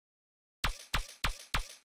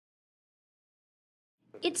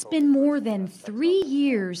It's been more than 3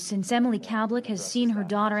 years since Emily Kablik has seen her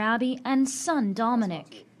daughter Abby and son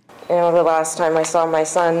Dominic. You know, the last time I saw my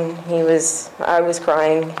son, I was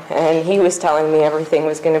crying, and he was telling me everything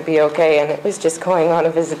was going to be okay, and it was just going on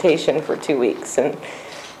a visitation for 2 weeks, and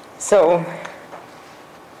so...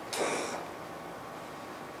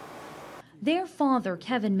 Their father,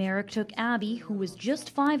 Kevin Maryk, took Abby, who was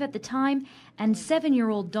just 5 at the time, and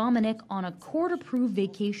 7-year-old Dominic on a court-approved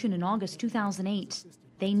vacation in August 2008.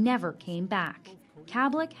 They never came back.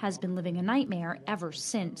 Kablik has been living a nightmare ever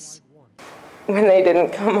since. When they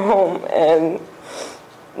didn't come home, and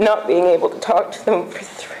not being able to talk to them for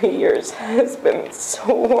 3 years has been so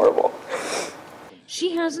horrible.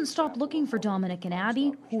 She hasn't stopped looking for Dominic and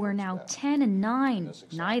Abby, who are now 10 and 9.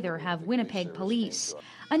 Neither have Winnipeg police.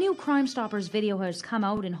 A new Crime Stoppers video has come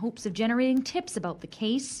out in hopes of generating tips about the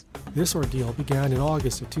case. This ordeal began in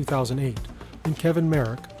August of 2008 when Kevin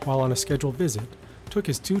Maryk, while on a scheduled visit, took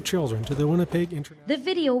his 2 children to the Winnipeg International. The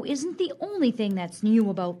video isn't the only thing that's new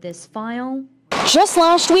about this file. Just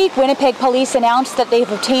last week, Winnipeg police announced that they've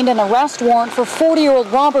obtained an arrest warrant for 40-year-old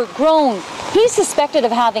Robert Groen. He's suspected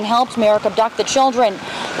of having helped Maryk abduct the children.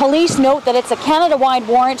 Police note that it's a Canada-wide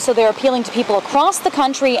warrant, so they're appealing to people across the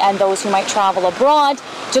country and those who might travel abroad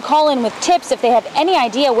to call in with tips if they have any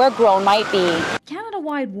idea where Groen might be.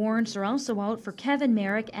 Canada-wide warrants are also out for Kevin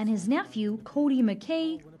Maryk and his nephew, Cody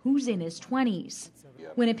McKay, who's in his 20s.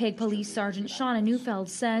 Winnipeg Police Sergeant Shauna Neufeld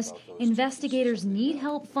says investigators need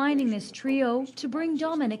help finding this trio to bring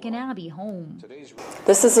Dominic and Abby home.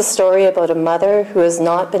 This is a story about a mother who has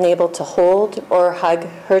not been able to hold or hug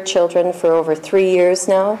her children for over 3 years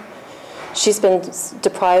now. She's been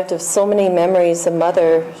deprived of so many memories a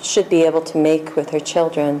mother should be able to make with her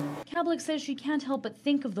children. Kablik says she can't help but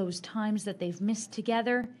think of those times that they've missed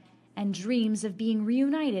together and dreams of being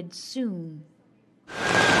reunited soon.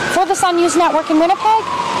 For the Sun News Network in Winnipeg,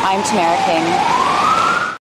 I'm Maryk.